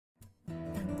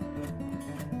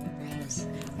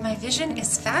My vision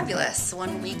is fabulous.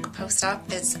 1 week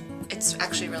post-op it's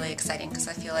actually really exciting because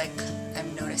I feel like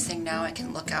I'm noticing now I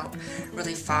can look out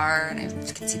really far and I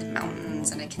can see the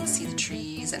mountains and I can see the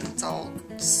trees and it's all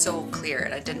so clear,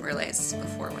 and I didn't realize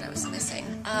before what I was missing.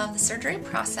 The surgery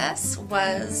process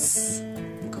was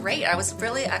great. I was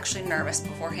really actually nervous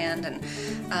beforehand, and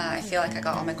I feel like I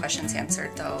got all my questions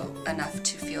answered though enough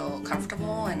to feel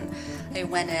comfortable, and I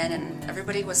went in and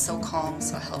everybody was so calm,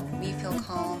 so it helped me feel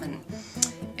calm, and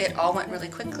it all went really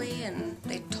quickly, and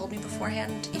they told me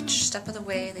beforehand each step of the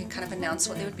way. They kind of announced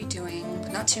what they would be doing,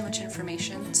 but not too much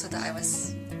information so that I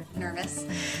was nervous.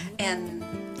 And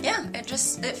yeah, it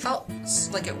felt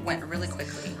like it went really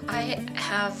quickly. I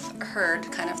have heard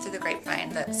kind of through the grapevine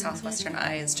that Southwestern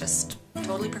Eye is just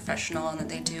totally professional and that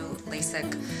they do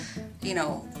LASIK, you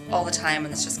know, all the time,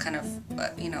 and it's just kind of,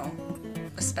 you know,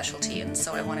 a specialty, and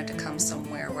so I wanted to come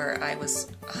somewhere where I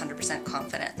was 100%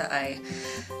 confident that I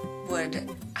would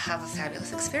have a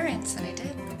fabulous experience, and I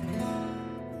did.